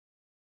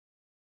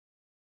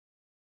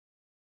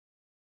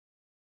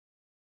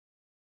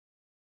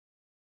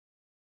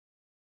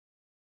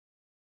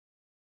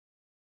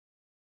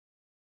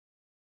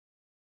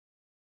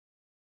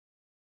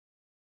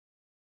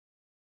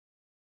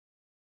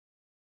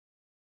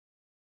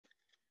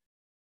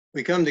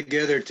We come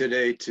together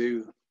today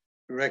to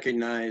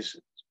recognize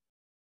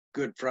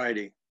Good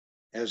Friday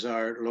as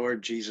our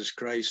Lord Jesus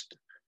Christ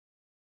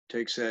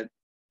takes that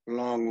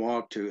long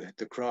walk to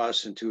the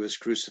cross and to his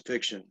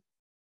crucifixion.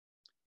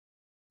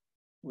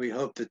 We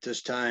hope that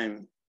this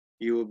time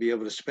you will be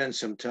able to spend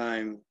some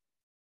time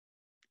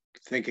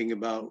thinking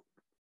about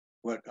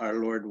what our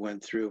Lord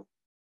went through.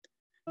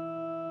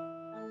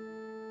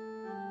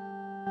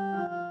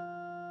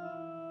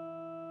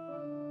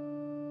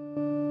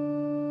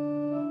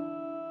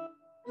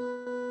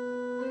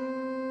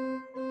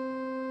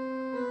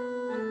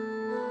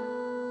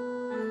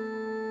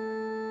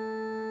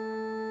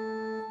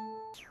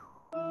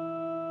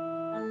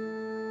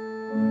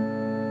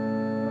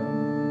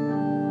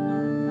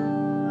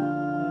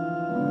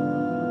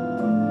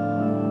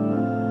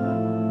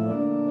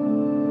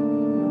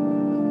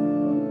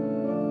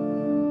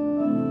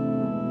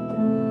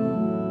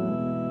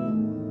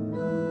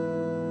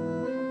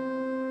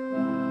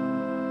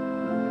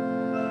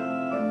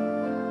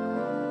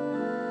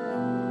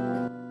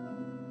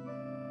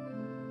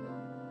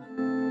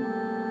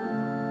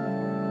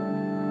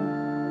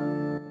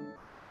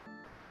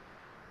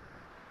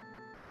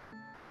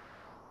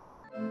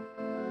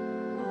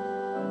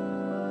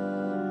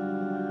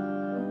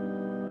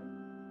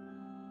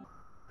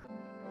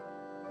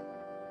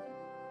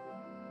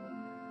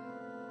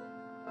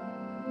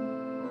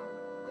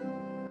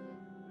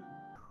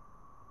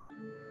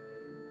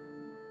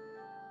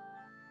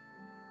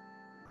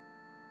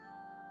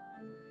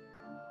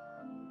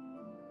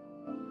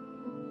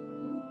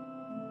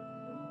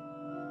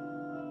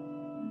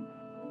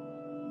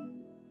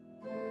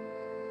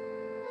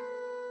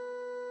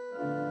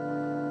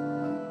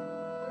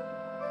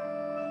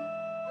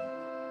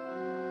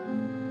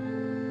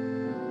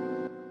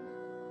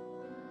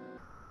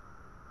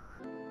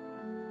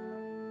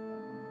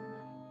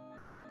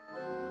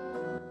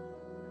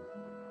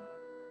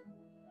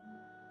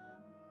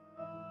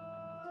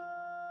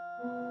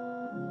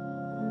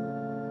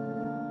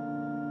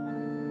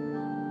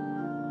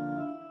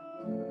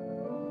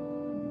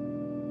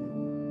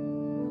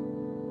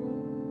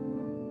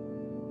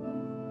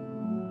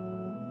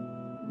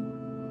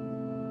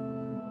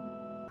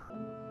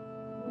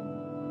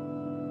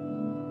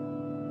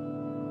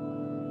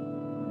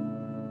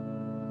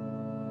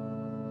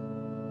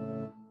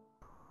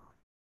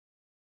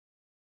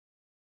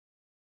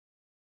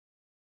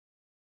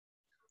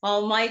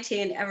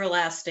 Almighty and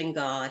everlasting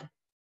God,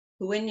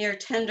 who in your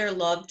tender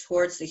love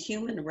towards the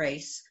human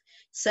race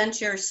sent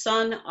your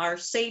Son, our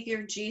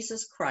Savior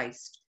Jesus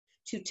Christ,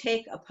 to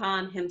take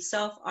upon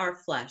himself our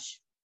flesh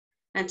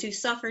and to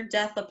suffer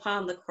death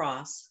upon the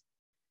cross,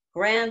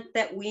 grant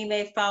that we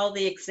may follow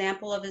the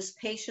example of his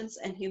patience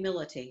and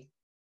humility,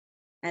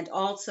 and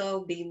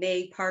also be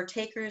made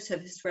partakers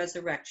of his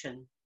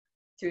resurrection,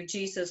 through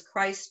Jesus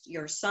Christ,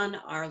 your Son,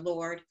 our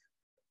Lord,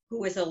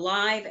 who is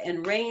alive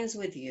and reigns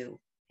with you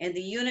in the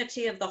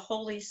unity of the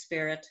Holy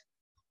Spirit,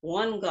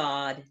 one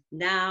God,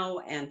 now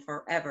and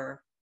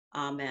forever.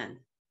 Amen.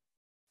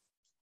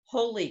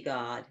 Holy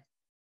God,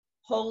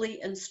 holy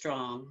and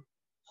strong,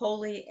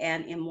 holy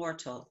and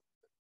immortal,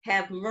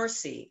 have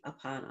mercy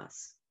upon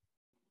us.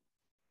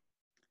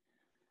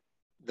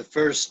 The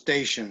first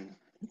station,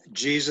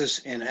 Jesus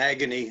in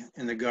agony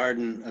in the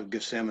Garden of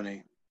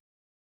Gethsemane.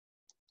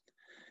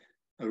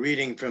 A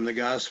reading from the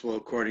Gospel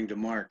according to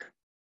Mark.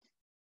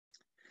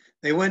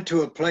 They went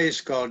to a place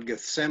called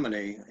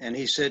Gethsemane, and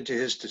he said to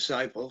his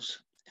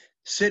disciples,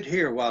 "Sit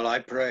here while I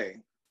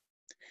pray."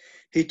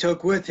 He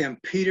took with him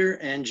Peter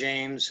and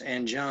James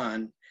and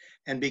John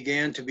and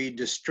began to be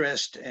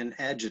distressed and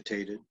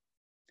agitated.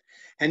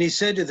 And he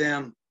said to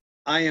them,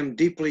 "I am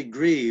deeply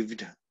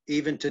grieved,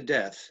 even to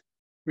death.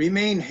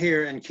 Remain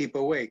here and keep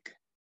awake."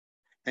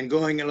 And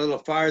going a little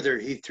farther,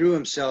 he threw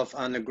himself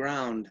on the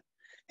ground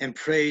and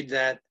prayed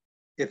that,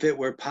 if it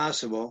were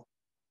possible,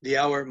 the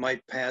hour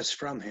might pass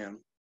from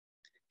him.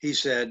 He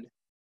said,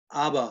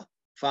 "Abba,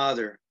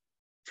 Father,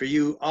 for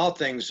you all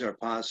things are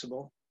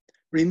possible.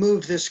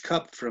 Remove this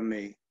cup from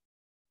me,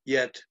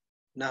 yet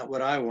not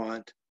what I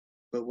want,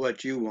 but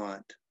what you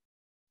want."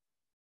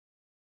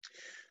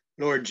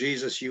 Lord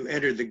Jesus, you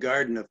entered the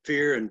garden of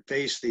fear and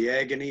faced the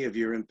agony of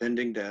your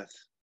impending death.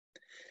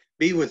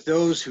 Be with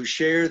those who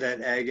share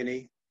that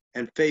agony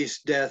and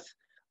face death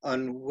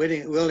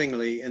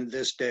unwillingly in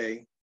this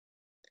day.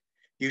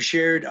 You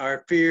shared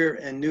our fear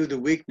and knew the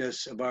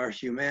weakness of our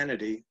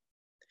humanity.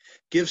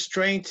 Give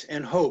strength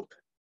and hope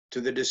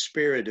to the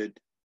dispirited.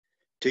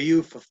 To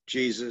you,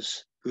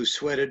 Jesus, who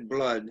sweated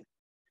blood,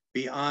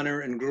 be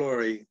honor and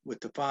glory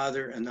with the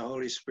Father and the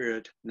Holy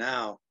Spirit,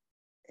 now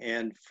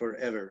and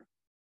forever.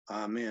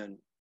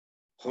 Amen.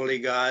 Holy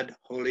God,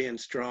 holy and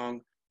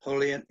strong,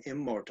 holy and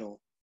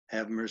immortal,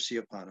 have mercy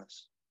upon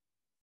us.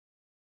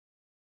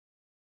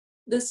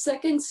 The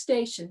second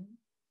station,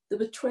 the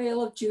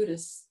betrayal of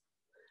Judas.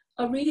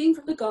 A reading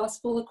from the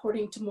Gospel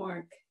according to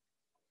Mark.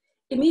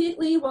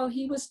 Immediately while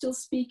he was still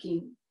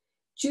speaking,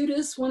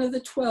 Judas, one of the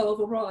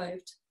 12,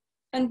 arrived,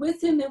 and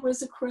with him there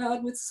was a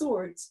crowd with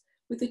swords,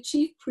 with the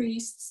chief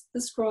priests, the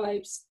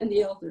scribes, and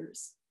the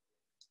elders.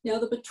 Now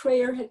the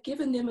betrayer had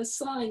given them a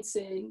sign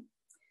saying,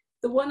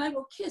 "The one I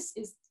will kiss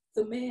is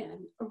the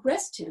man.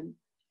 Arrest him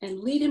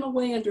and lead him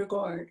away under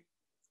guard."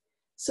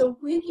 So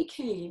when he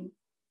came,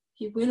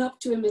 he went up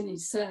to him and he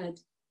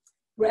said,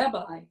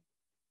 "Rabbi,"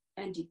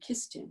 and he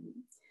kissed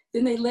him.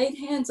 Then they laid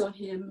hands on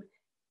him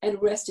and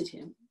arrested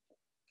him.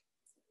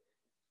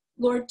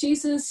 Lord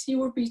Jesus, you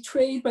were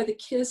betrayed by the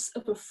kiss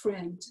of a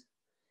friend.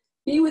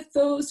 Be with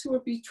those who are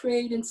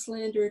betrayed and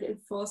slandered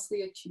and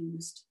falsely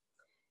accused.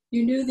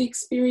 You knew the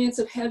experience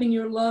of having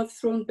your love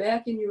thrown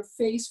back in your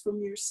face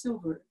from your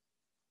silver.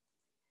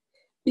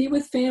 Be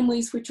with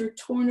families which are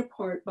torn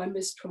apart by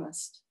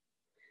mistrust.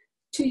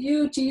 To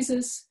you,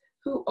 Jesus,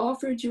 who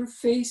offered your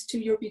face to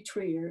your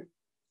betrayer,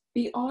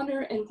 be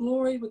honor and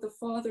glory with the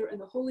Father and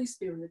the Holy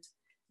Spirit,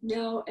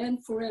 now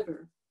and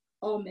forever.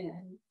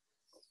 Amen.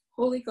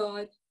 Holy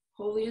God,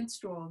 holy and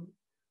strong,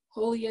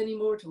 holy and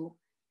immortal,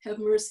 have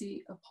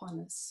mercy upon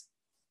us.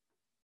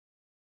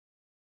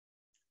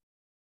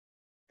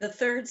 The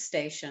third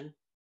station,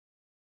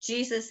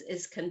 Jesus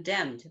is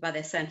condemned by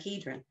the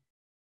Sanhedrin.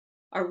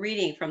 A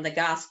reading from the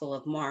Gospel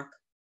of Mark.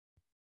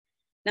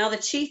 Now the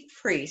chief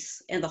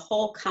priests and the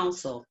whole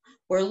council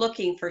were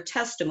looking for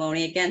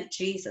testimony against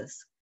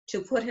Jesus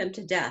to put him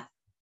to death,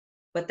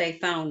 but they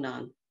found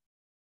none.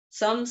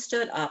 Some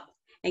stood up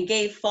and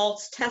gave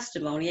false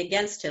testimony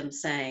against him,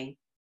 saying,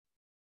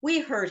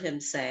 "We heard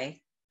him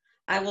say,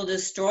 'I will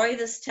destroy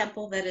this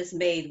temple that is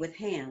made with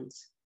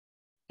hands,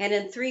 and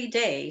in 3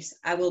 days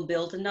I will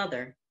build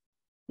another,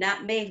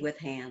 not made with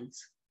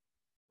hands.'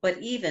 But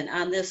even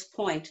on this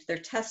point, their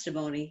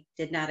testimony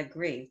did not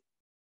agree.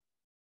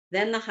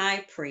 Then the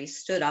high priest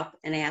stood up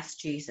and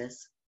asked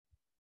Jesus,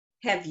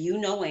 'Have you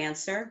no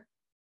answer?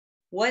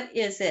 What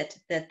is it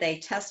that they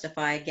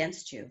testify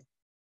against you?'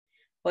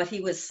 But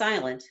he was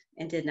silent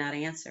and did not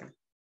answer.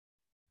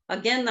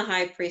 Again, the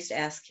high priest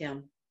asked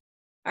him,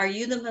 'Are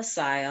you the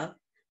Messiah,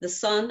 the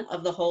Son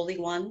of the Holy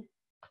One?'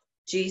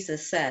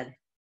 Jesus said,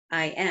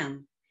 'I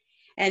am.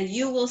 And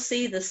you will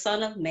see the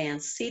Son of Man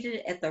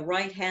seated at the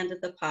right hand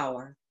of the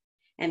power,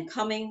 and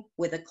coming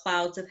with the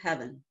clouds of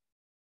heaven.'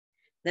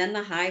 Then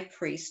the high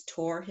priest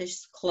tore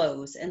his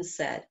clothes and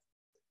said,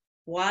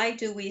 'Why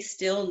do we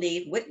still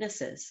need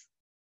witnesses?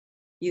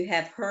 You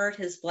have heard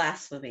his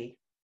blasphemy.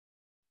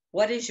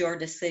 What is your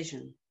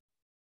decision?'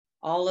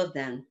 All of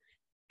them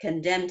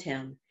condemned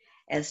him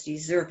as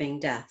deserving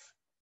death.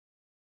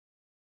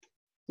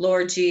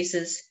 Lord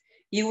Jesus,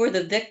 you were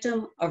the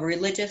victim of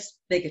religious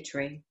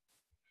bigotry.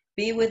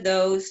 Be with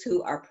those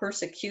who are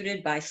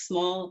persecuted by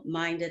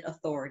small-minded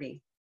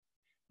authority.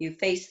 You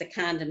face the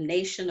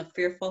condemnation of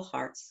fearful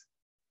hearts.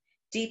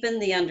 Deepen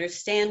the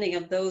understanding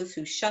of those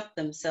who shut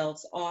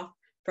themselves off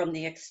from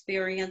the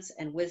experience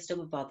and wisdom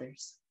of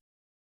others.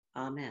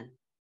 Amen.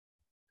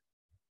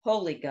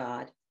 Holy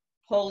God,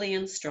 holy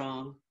and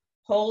strong,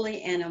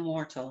 holy and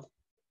immortal,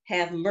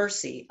 have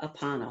mercy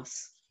upon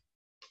us.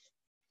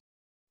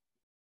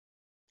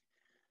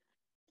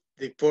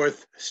 The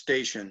fourth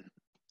station,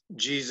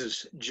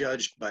 Jesus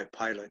judged by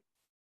Pilate.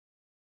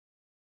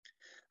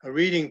 A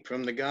reading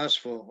from the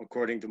Gospel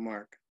according to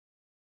Mark.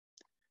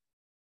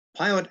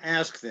 Pilate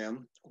asked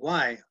them,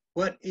 "Why?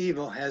 What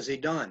evil has he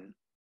done?"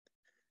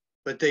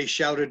 But they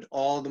shouted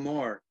all the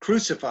more,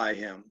 "Crucify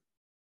him!"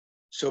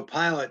 So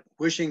Pilate,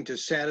 wishing to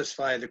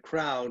satisfy the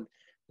crowd,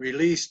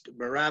 released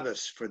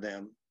Barabbas for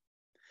them.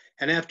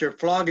 And after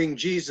flogging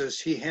Jesus,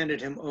 he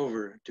handed him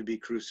over to be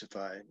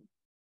crucified.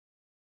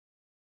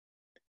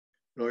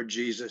 Lord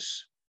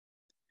Jesus,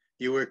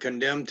 you were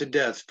condemned to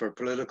death for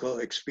political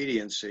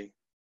expediency.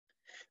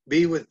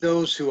 Be with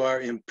those who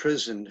are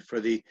imprisoned for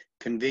the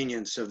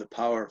convenience of the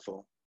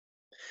powerful.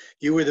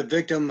 You were the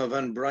victim of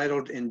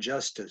unbridled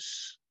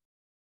injustice.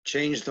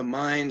 Change the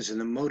minds and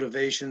the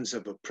motivations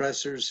of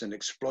oppressors and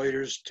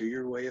exploiters to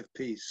your way of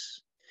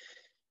peace.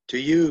 To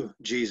you,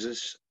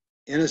 Jesus,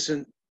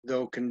 innocent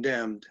though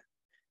condemned,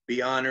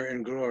 be honor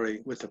and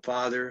glory with the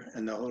Father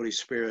and the Holy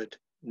Spirit,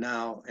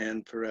 now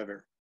and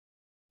forever.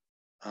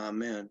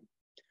 Amen.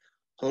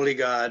 Holy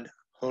God,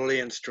 holy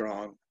and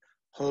strong,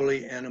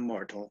 holy and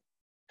immortal,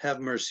 have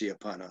mercy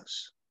upon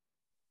us.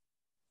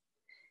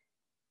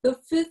 The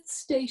fifth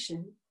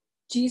station,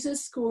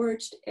 Jesus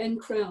scourged and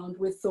crowned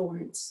with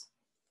thorns.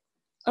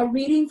 A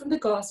reading from the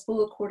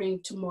Gospel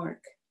according to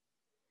Mark.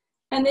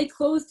 And they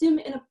clothed him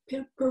in a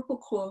purple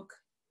cloak,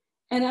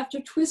 and after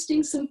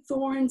twisting some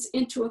thorns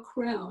into a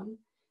crown,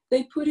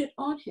 they put it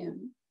on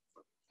him,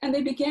 and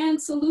they began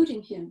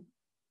saluting him.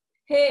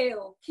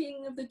 "Hail,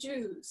 King of the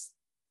Jews!"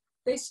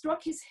 They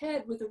struck his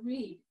head with a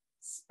reed,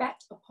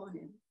 spat upon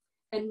him,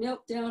 and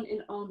knelt down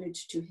in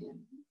homage to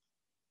him.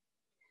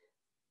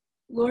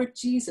 Lord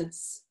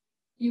Jesus,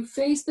 you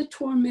face the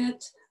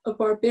torment of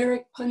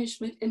barbaric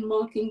punishment and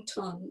mocking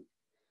tongue.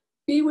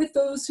 Be with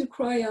those who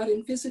cry out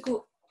in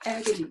physical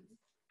agony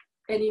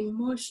and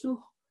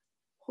emotional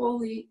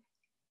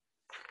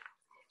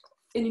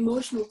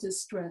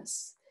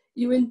distress.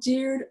 You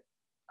endured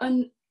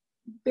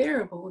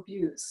unbearable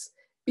abuse.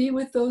 Be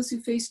with those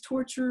who face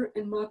torture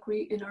and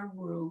mockery in our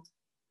world.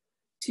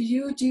 To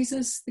you,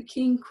 Jesus, the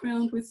King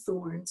crowned with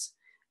thorns,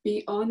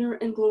 be honor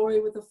and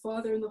glory with the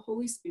Father and the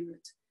Holy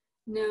Spirit,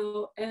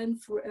 now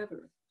and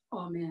forever.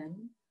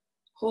 Amen.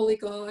 Holy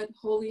God,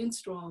 holy and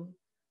strong,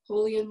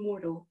 holy and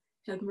immortal,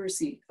 have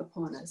mercy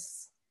upon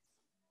us.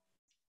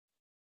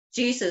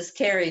 Jesus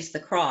carries the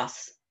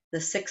cross,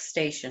 the sixth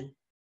station.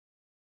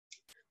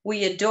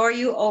 We adore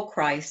you, O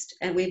Christ,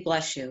 and we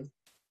bless you,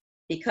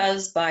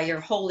 because by your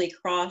holy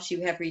cross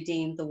you have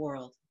redeemed the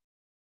world.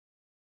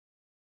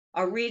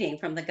 A reading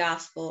from the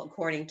Gospel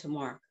according to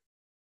Mark.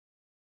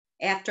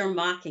 After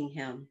mocking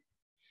him,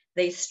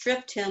 they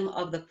stripped him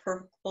of the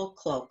purple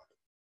cloak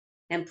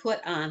and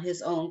put on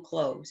his own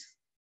clothes.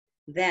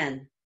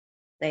 Then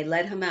they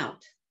led him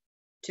out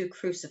to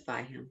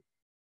crucify him.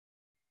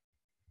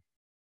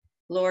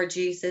 Lord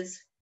Jesus,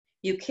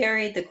 you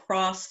carried the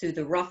cross through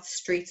the rough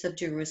streets of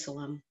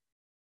Jerusalem.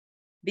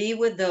 Be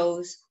with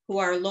those who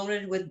are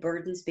loaded with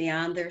burdens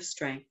beyond their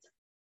strength.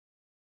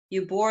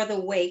 You bore the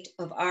weight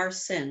of our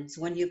sins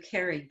when you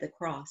carried the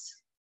cross.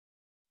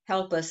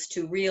 Help us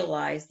to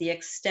realize the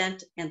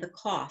extent and the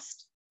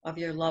cost of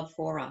your love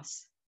for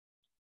us.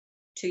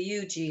 To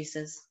you,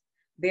 Jesus,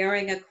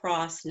 bearing a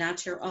cross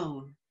not your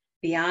own,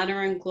 be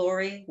honor and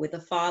glory with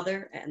the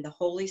Father and the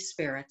Holy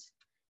Spirit,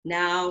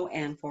 now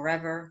and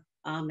forever.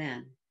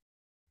 Amen.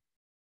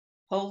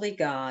 Holy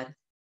God,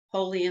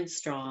 holy and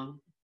strong,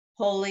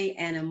 holy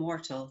and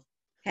immortal,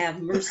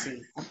 have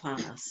mercy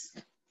upon us.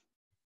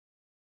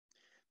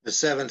 The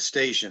seventh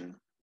station.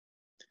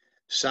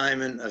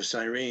 Simon of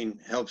Cyrene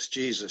helps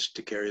Jesus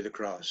to carry the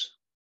cross.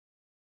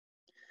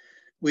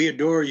 We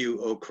adore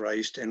you, O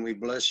Christ, and we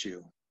bless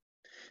you,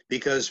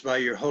 because by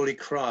your holy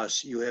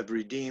cross you have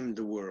redeemed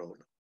the world.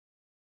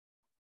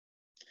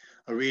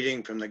 A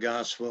reading from the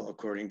Gospel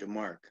according to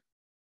Mark.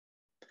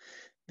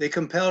 They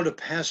compelled a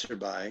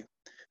passerby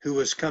who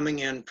was coming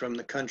in from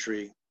the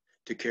country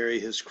to carry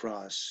his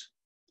cross.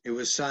 It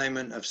was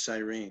Simon of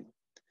Cyrene,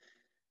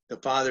 the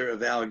father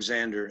of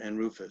Alexander and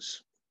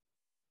Rufus.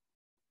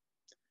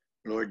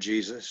 Lord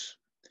Jesus,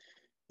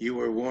 you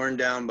were worn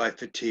down by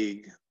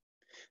fatigue.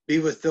 Be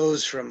with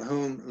those from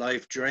whom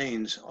life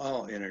drains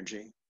all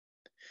energy.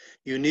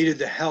 You needed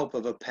the help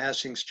of a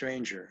passing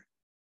stranger.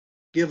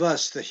 Give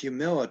us the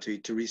humility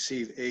to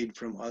receive aid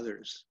from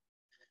others.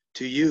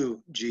 To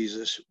you,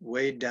 Jesus,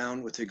 weighed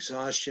down with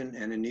exhaustion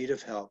and in need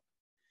of help,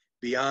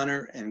 be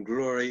honor and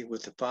glory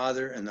with the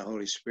Father and the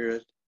Holy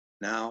Spirit,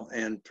 now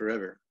and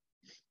forever.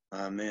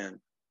 Amen.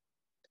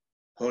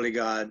 Holy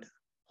God,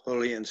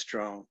 holy and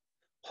strong,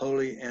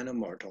 holy and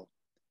immortal,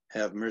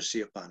 have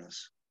mercy upon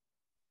us.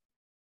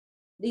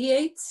 The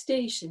eighth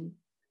station,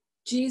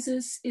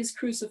 Jesus is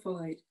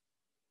crucified.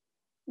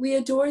 We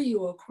adore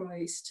you, O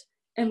Christ,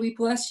 and we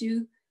bless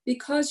you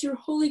because your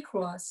holy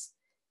cross,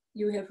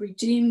 you have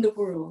redeemed the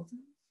world.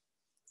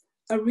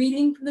 A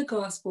reading from the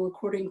Gospel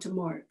according to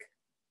Mark.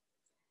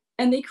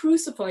 And they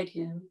crucified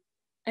him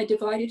and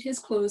divided his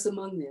clothes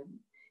among them,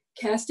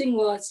 casting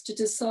lots to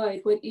decide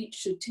what each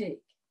should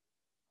take.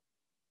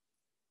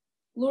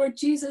 Lord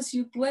Jesus,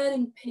 you bled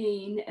in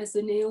pain as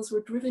the nails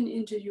were driven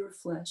into your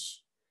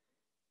flesh.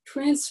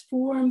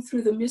 Transform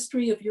through the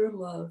mystery of your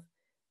love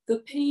the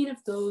pain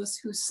of those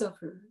who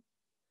suffer.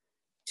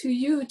 To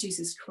you,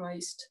 Jesus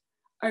Christ,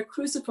 our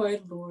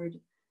crucified Lord,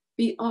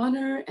 be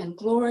honor and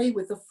glory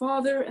with the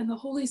Father and the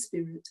Holy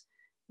Spirit,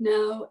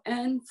 now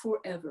and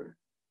forever.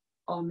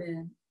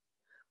 Amen.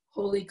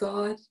 Holy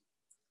God,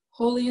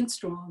 holy and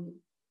strong,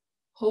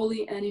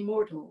 holy and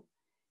immortal,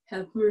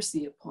 have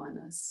mercy upon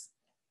us.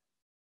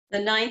 The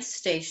ninth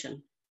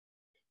station.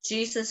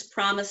 Jesus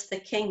promised the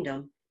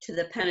kingdom to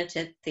the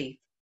penitent thief.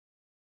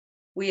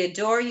 We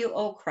adore you,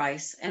 O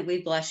Christ, and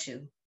we bless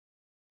you,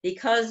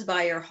 because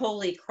by your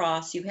holy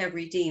cross you have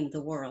redeemed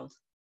the world.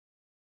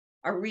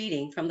 A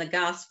reading from the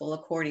Gospel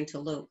according to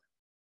Luke.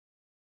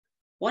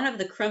 One of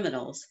the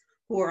criminals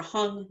who were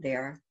hung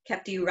there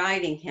kept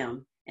deriding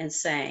him and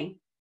saying,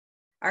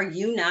 "Are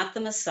you not the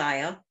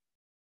Messiah?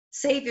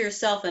 Save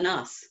yourself and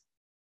us."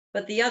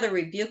 But the other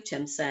rebuked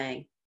him,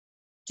 saying,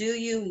 "Do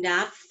you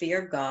not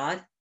fear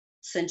God,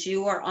 since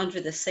you are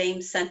under the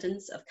same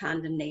sentence of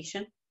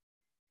condemnation?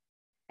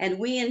 And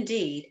we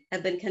indeed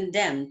have been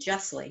condemned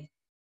justly,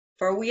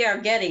 for we are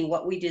getting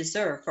what we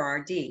deserve for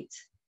our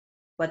deeds.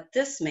 But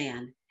this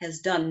man has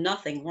done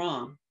nothing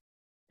wrong."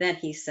 Then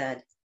he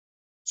said,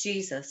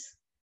 "Jesus,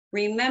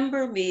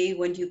 remember me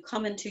when you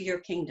come into your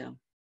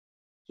kingdom."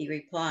 He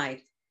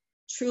replied,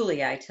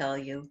 "Truly I tell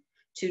you,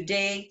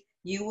 today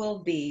you will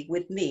be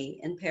with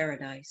me in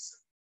paradise."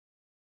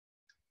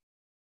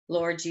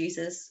 Lord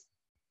Jesus,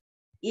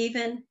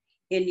 even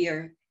in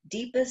your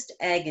deepest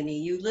agony,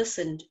 you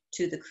listened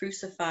to the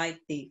crucified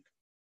thief.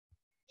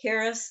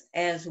 Hear us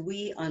as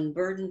we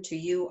unburden to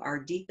you our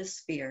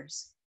deepest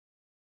fears.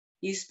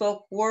 You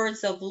spoke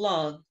words of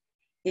love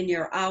in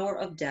your hour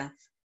of death.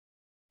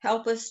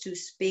 Help us to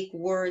speak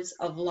words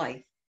of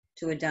life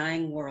to a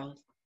dying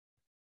world.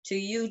 To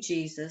you,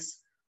 Jesus,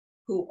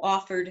 who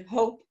offered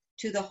hope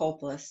to the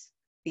hopeless,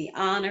 be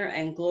honor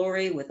and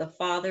glory with the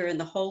Father and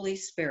the Holy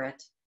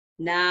Spirit,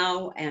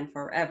 now and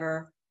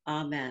forever.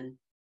 Amen.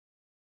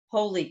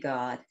 Holy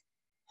God,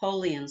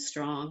 holy and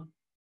strong,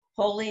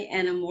 holy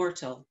and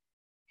immortal,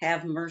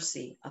 have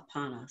mercy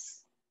upon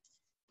us.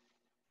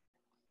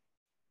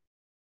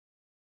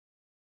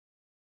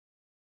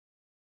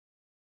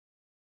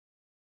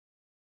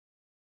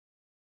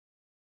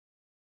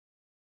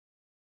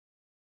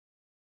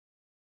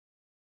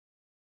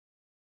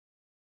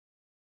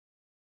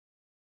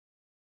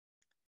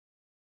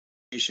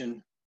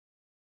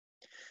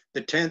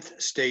 The 10th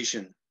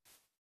station,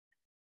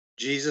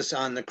 Jesus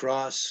on the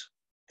cross,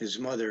 his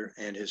mother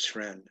and his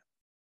friend.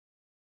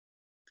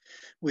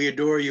 We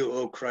adore you,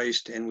 O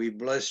Christ, and we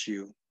bless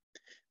you,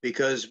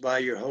 because by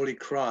your holy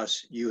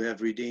cross you have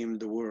redeemed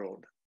the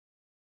world.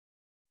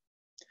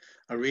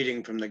 A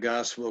reading from the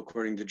Gospel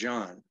according to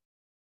John.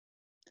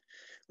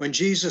 When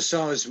Jesus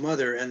saw his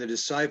mother and the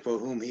disciple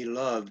whom he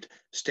loved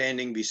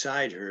standing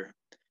beside her,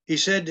 he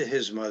said to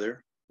his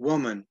mother,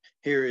 "Woman,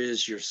 here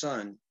is your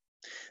son."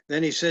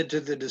 Then he said to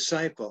the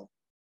disciple,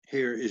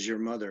 "Here is your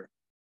mother."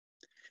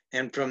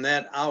 And from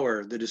that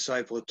hour, the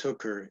disciple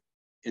took her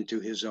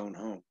into his own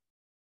home.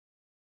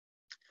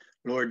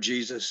 Lord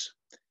Jesus,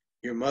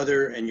 your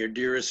mother and your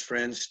dearest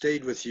friend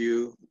stayed with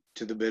you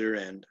to the bitter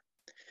end.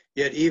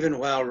 Yet even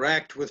while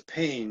racked with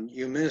pain,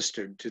 you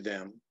ministered to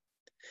them.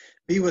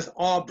 Be with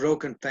all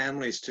broken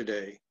families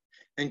today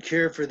and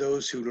care for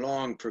those who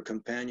long for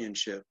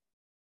companionship.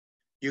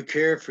 You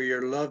care for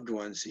your loved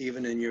ones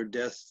even in your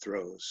death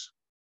throes.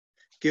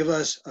 Give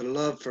us a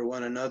love for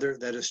one another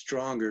that is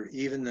stronger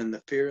even than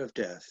the fear of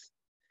death.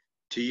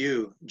 To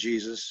you,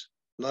 Jesus,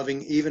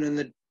 loving even in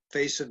the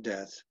face of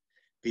death,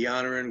 be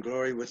honor and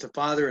glory with the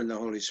Father and the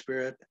Holy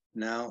Spirit,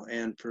 now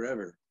and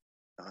forever.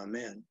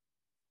 Amen.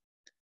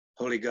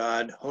 Holy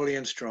God, holy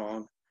and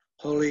strong,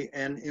 holy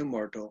and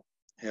immortal,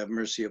 have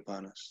mercy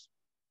upon us.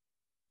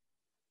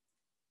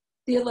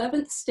 The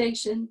 11th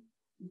station,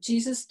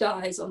 Jesus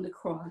dies on the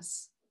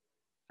cross.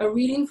 A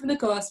reading from the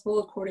Gospel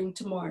according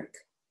to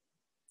Mark.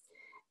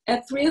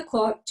 At 3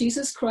 o'clock,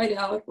 Jesus cried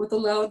out with a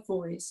loud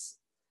voice,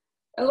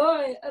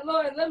 "Eloi,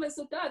 Eloi, lema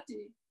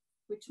sabachthani,"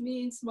 which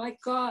means, my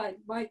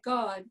God,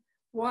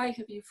 why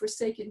have you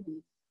forsaken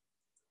me?"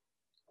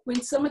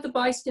 When some of the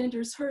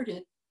bystanders heard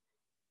it,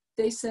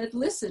 they said,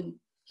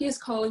 "Listen, he is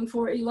calling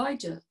for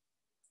Elijah."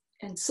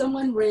 And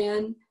someone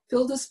ran,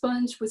 filled a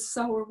sponge with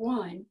sour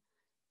wine,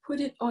 put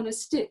it on a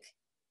stick,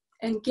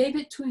 and gave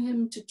it to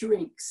him to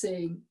drink,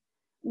 saying,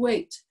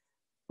 "Wait,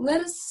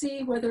 let us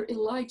see whether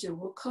Elijah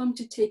will come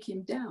to take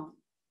him down."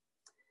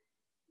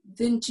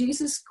 Then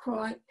Jesus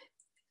cried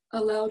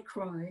a loud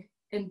cry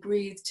and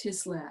breathed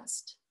his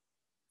last.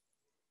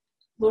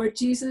 Lord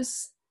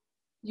Jesus,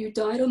 you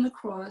died on the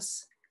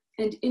cross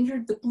and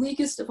entered the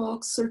bleakest of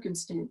all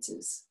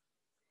circumstances.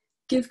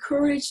 Give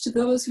courage to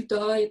those who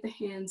die at the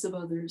hands of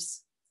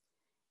others.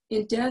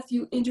 In death,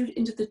 you entered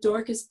into the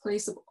darkest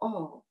place of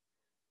all.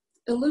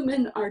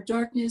 Illumine our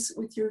darkness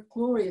with your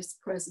glorious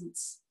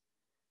presence.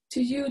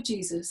 To you,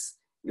 Jesus,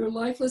 your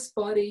lifeless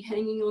body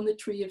hanging on the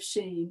tree of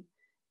shame,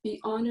 be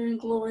honor and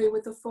glory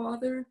with the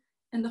Father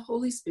and the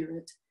Holy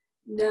Spirit,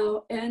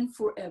 now and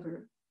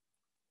forever.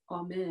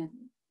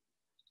 Amen.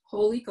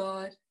 Holy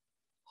God,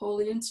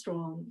 holy and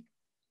strong,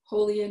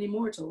 holy and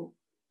immortal,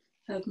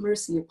 have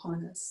mercy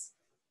upon us.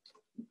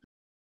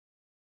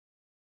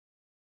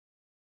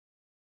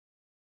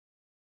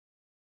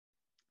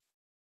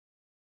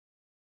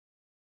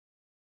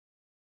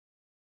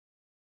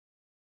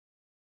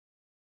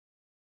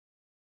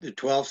 The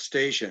 12th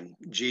station,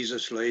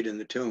 Jesus laid in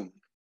the tomb.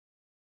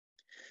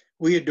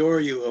 We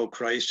adore you, O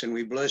Christ, and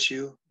we bless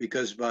you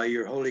because by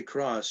your holy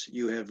cross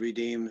you have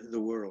redeemed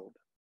the world.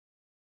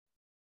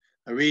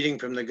 A reading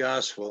from the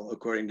Gospel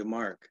according to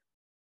Mark.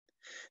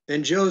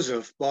 Then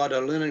Joseph bought a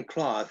linen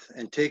cloth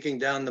and taking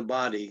down the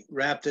body,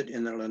 wrapped it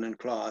in the linen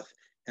cloth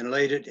and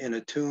laid it in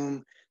a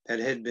tomb that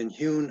had been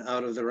hewn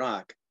out of the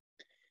rock.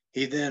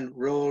 He then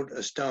rolled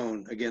a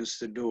stone against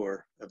the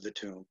door of the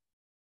tomb.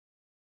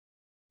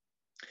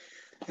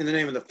 In the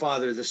name of the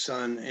Father, the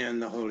Son, and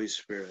the Holy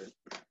Spirit.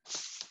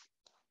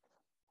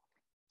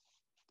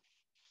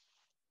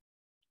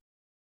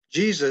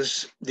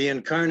 Jesus, the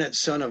incarnate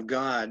Son of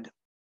God,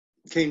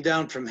 came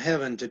down from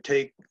heaven to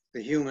take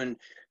the human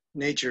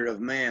nature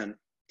of man.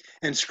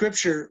 And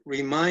Scripture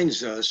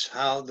reminds us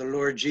how the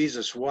Lord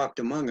Jesus walked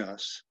among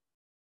us,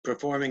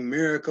 performing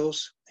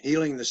miracles,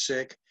 healing the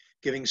sick,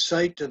 giving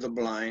sight to the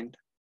blind,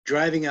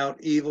 driving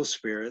out evil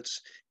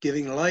spirits,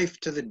 giving life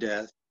to the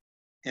dead,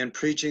 and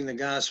preaching the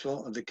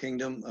gospel of the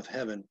kingdom of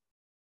heaven,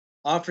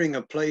 offering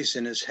a place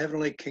in his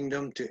heavenly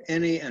kingdom to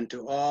any and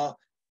to all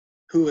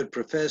who would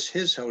profess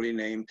his holy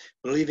name,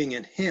 believing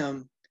in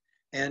him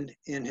and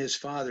in his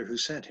Father who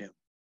sent him.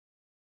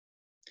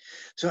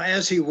 So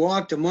as he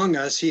walked among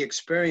us, he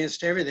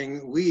experienced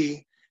everything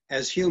we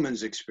as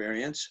humans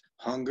experience: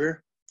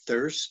 hunger,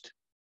 thirst,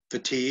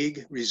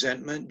 fatigue,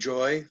 resentment,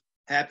 joy,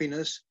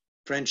 happiness,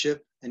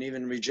 friendship, and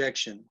even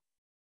rejection.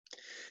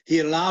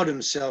 He allowed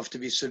himself to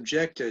be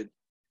subjected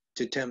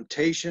to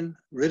temptation,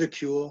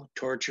 ridicule,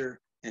 torture,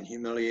 and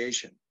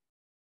humiliation.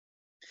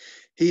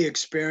 He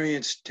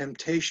experienced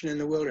temptation in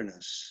the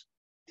wilderness.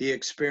 He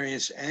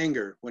experienced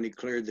anger when he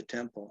cleared the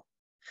temple.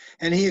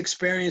 And he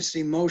experienced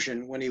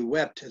emotion when he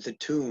wept at the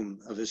tomb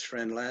of his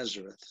friend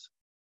Lazarus.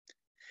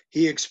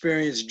 He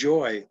experienced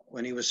joy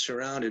when he was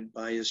surrounded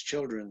by his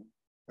children,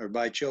 or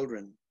by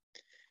children.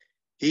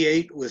 He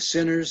ate with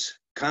sinners,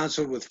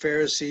 counseled with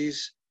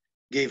Pharisees,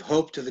 gave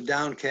hope to the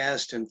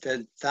downcast, and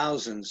fed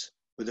thousands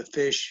with a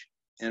fish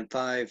and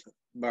 5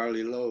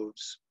 barley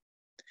loaves.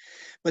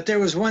 But there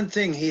was one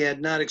thing he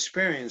had not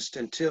experienced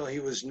until he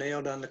was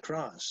nailed on the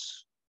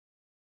cross.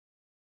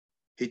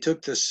 He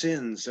took the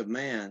sins of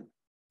man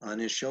on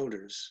his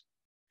shoulders,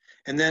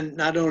 and then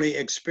not only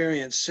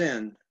experienced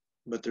sin,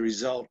 but the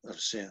result of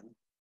sin.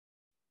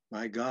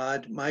 My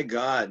God,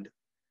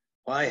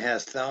 why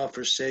hast thou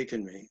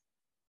forsaken me?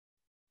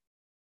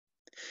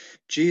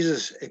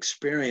 Jesus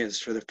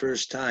experienced for the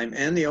first time,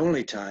 and the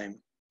only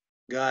time,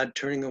 God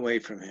turning away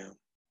from him.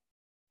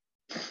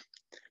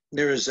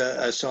 There is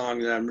a song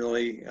that I'm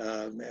really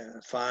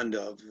fond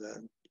of.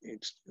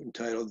 It's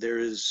entitled, There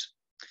Is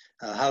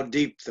How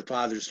Deep the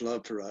Father's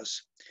Love for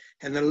Us.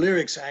 And the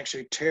lyrics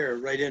actually tear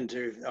right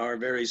into our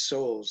very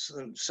souls.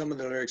 Some of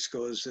the lyrics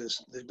goes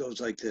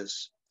like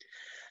this.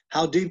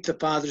 How deep the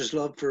Father's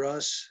love for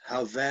us,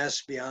 how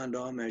vast beyond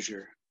all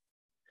measure,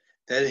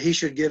 that he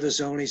should give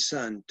his only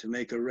Son to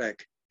make a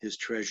wreck his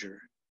treasure.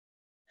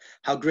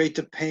 How great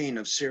the pain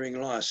of searing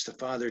loss, the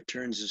Father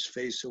turns his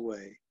face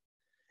away,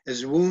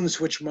 as wounds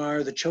which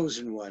mar the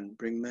chosen one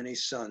bring many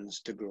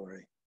sons to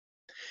glory.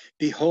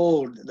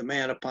 Behold the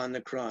man upon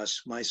the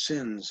cross, my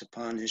sins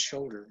upon his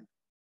shoulder.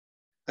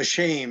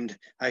 Ashamed,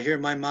 I hear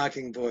my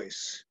mocking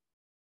voice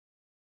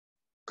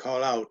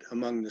call out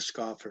among the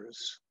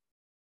scoffers.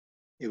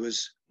 It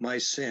was my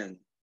sin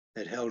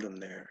that held him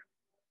there.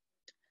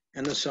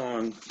 And the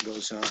song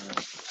goes on.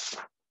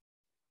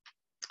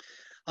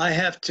 I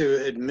have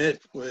to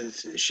admit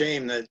with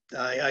shame that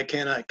I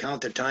cannot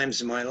count the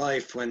times in my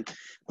life when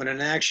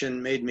an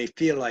action made me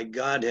feel like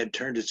God had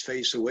turned his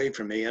face away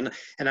from me. And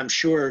I'm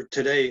sure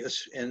today,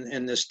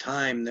 in this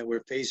time that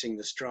we're facing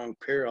the strong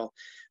peril,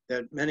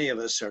 that many of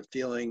us are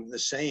feeling the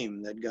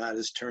same, that God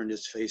has turned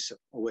his face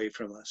away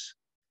from us.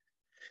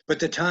 But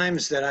the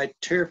times that I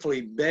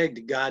tearfully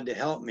begged God to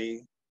help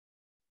me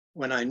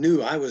when I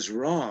knew I was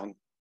wrong,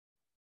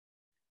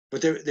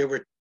 but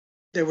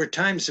there were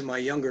times in my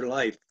younger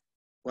life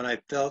when I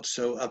felt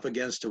so up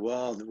against a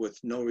wall with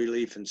no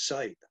relief in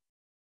sight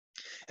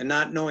and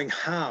not knowing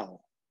how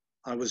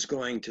I was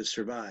going to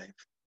survive.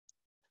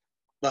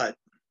 But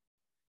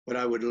what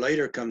I would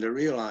later come to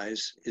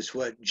realize is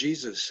what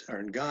Jesus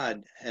or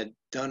God had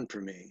done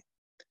for me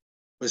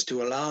was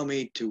to allow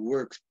me to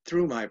work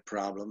through my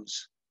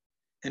problems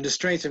and to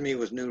strengthen me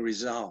with new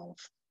resolve.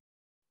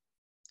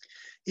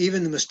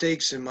 Even the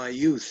mistakes in my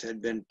youth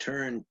had been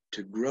turned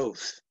to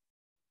growth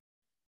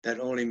that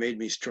only made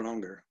me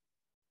stronger.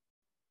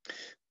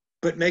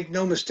 But make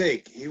no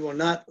mistake, he will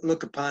not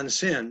look upon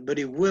sin, but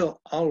he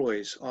will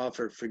always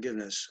offer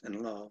forgiveness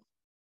and love.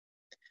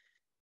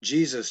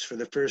 Jesus, for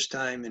the first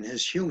time in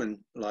his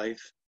human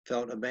life,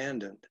 felt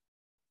abandoned.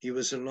 He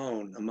was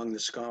alone among the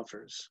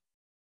scoffers.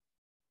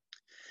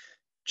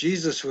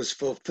 Jesus was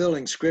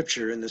fulfilling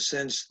scripture in the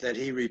sense that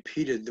he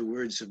repeated the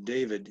words of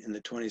David in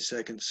the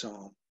 22nd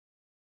Psalm.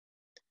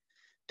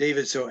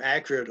 David so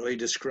accurately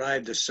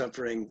described the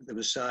suffering the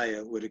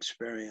Messiah would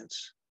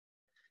experience.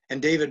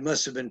 And David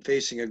must have been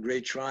facing a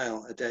great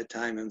trial at that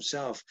time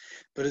himself,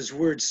 but his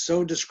words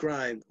so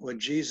describe what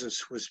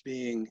Jesus was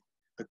being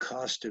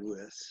accosted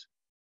with.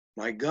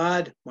 My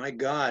God,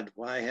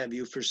 why have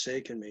you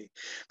forsaken me?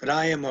 But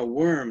I am a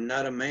worm,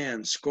 not a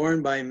man,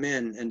 scorned by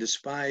men and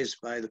despised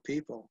by the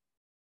people.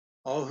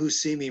 All who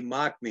see me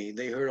mock me,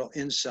 they hurl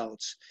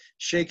insults,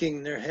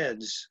 shaking their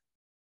heads.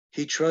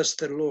 He trusts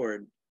the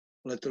Lord,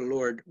 let the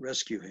Lord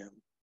rescue him.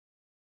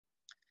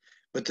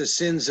 But the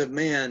sins of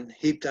man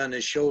heaped on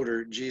his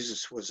shoulder,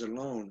 Jesus was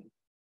alone,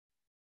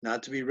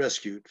 not to be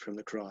rescued from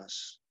the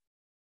cross.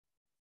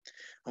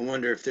 I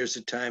wonder if there's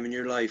a time in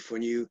your life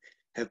when you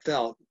have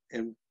felt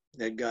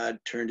that God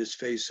turned his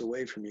face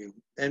away from you.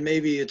 And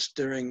maybe it's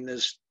during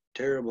this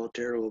terrible,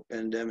 terrible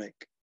pandemic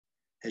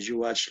as you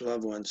watched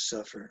loved ones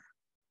suffer.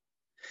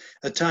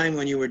 A time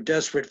when you were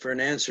desperate for an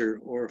answer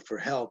or for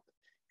help,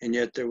 and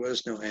yet there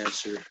was no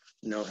answer,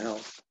 no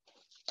help.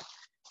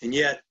 And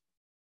yet,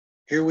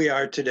 here we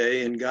are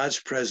today in God's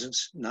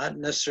presence, not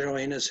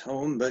necessarily in his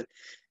home, but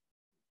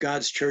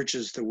God's church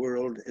is the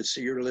world. It's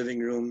your living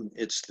room.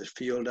 It's the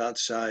field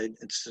outside.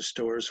 It's the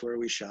stores where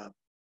we shop.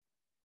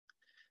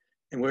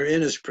 And we're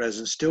in his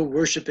presence, still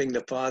worshiping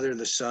the Father,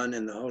 the Son,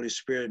 and the Holy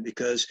Spirit,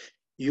 because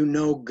you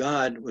know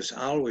God was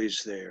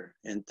always there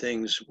and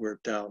things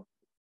worked out.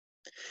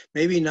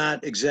 Maybe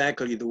not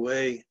exactly the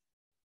way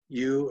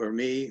you or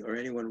me or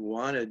anyone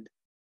wanted,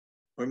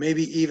 or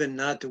maybe even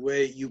not the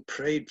way you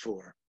prayed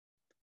for.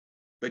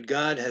 But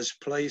God has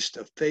placed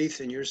a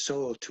faith in your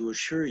soul to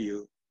assure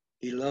you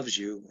he loves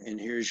you and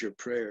hears your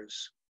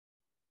prayers.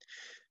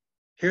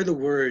 Hear the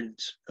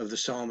words of the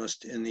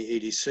psalmist in the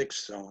 86th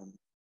Psalm.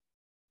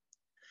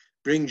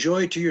 Bring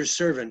joy to your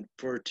servant,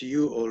 for to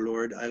you, O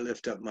Lord, I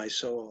lift up my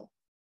soul.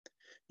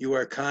 You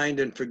are kind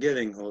and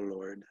forgiving, O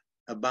Lord,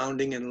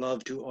 abounding in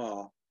love to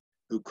all,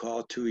 who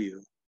call to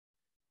you.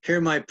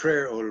 Hear my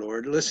prayer, O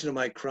Lord. Listen to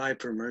my cry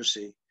for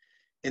mercy.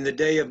 In the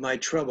day of my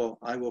trouble,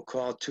 I will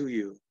call to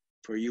you,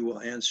 for you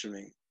will answer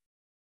me.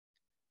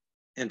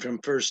 And from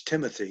 1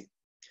 Timothy,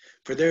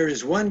 for there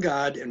is one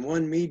God and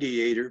one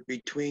mediator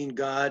between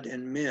God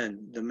and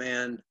men, the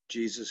man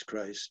Jesus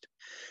Christ,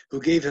 who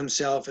gave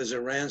himself as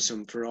a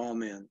ransom for all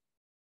men,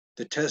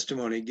 the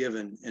testimony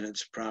given in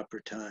its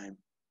proper time.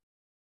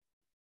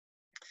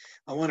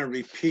 I want to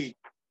repeat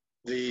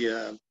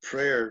the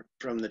prayer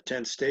from the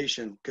 10th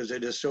station because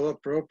it is so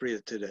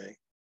appropriate today.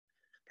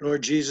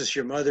 Lord Jesus,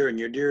 your mother and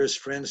your dearest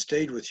friend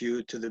stayed with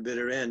you to the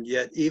bitter end,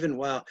 yet even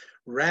while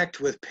racked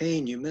with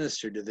pain, you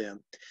ministered to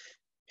them.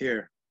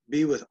 Here,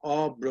 be with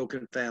all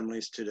broken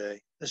families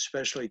today,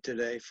 especially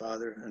today,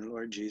 Father and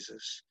Lord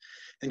Jesus,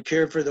 and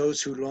care for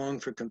those who long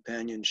for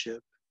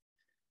companionship.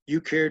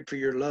 You cared for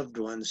your loved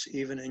ones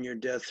even in your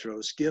death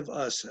throes. Give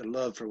us a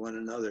love for one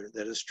another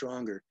that is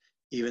stronger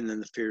even than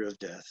the fear of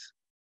death.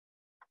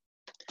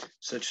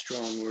 Such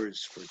strong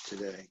words for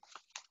today.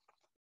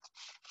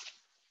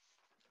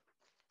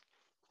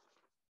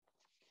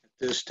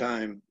 At this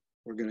time,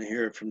 we're going to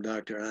hear from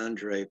Dr.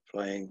 Andre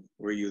playing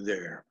Were You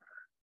There?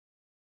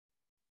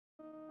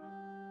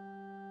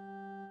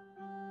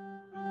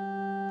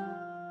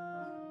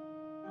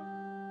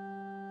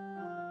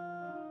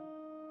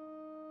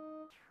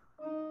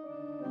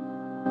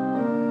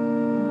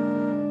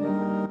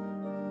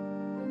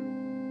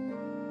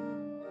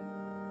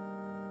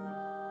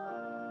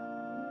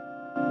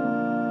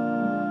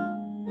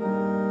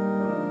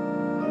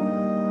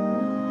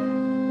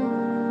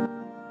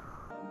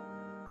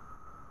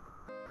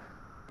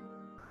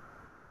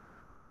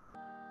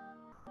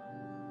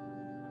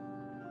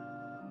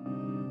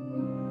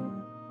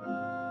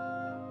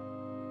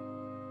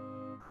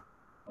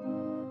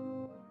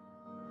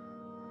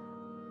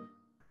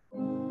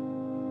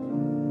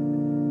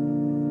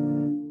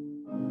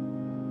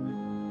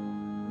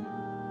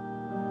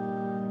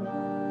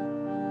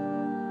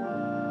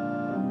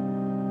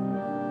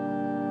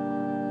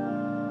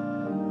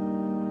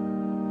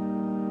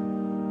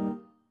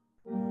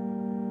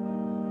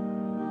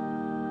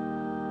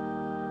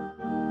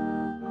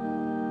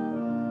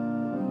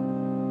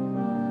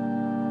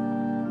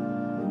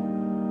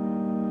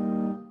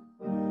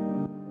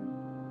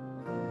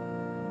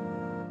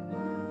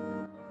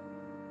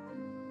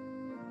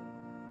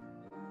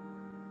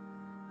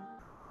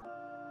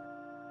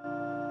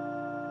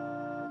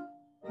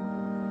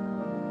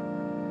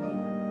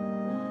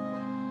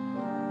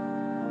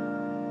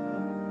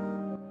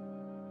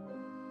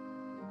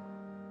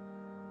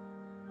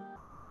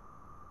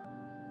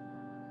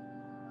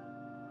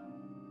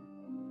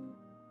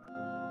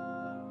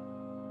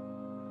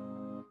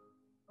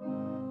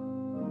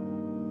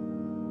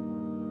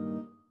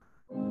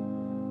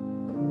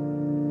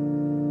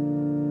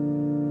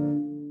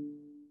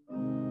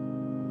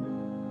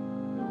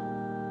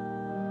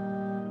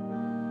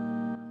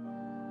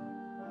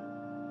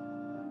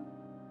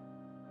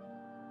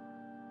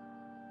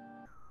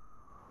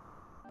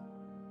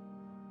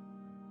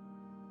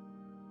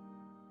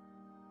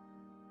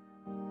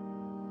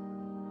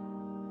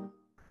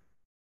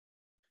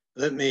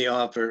 Let me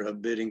offer a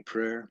bidding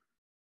prayer.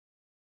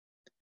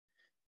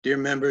 Dear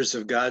members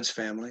of God's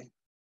family,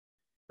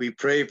 we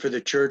pray for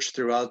the church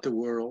throughout the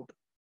world.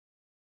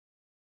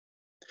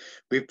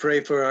 We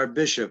pray for our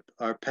bishop,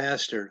 our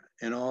pastor,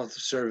 and all the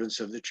servants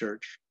of the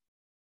church.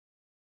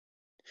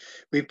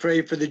 We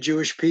pray for the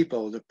Jewish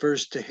people, the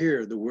first to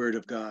hear the word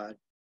of God.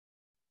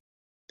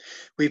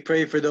 We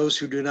pray for those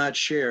who do not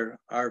share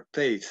our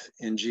faith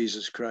in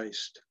Jesus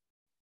Christ.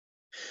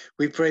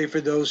 We pray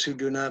for those who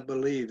do not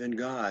believe in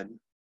God.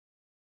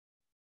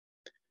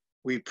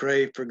 We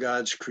pray for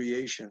God's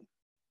creation.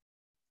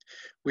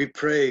 We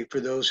pray for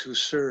those who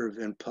serve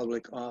in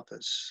public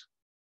office.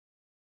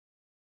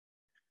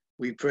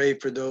 We pray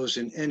for those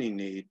in any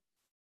need.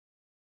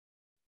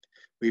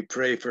 We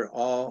pray for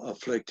all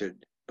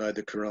afflicted by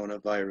the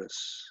coronavirus.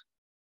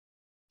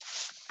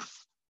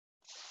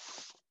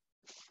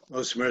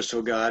 Most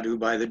merciful God, who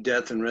by the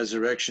death and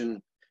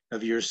resurrection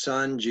of your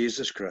Son,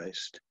 Jesus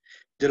Christ,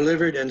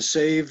 delivered and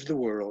saved the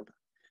world,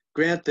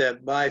 grant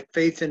that by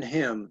faith in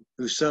him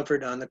who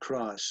suffered on the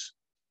cross,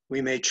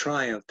 we may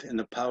triumph in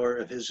the power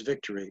of his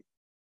victory.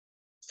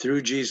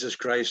 Through Jesus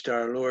Christ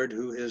our Lord,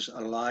 who is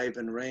alive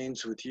and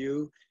reigns with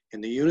you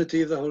in the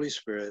unity of the Holy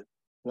Spirit,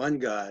 one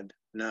God,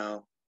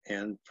 now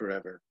and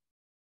forever.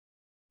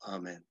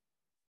 Amen.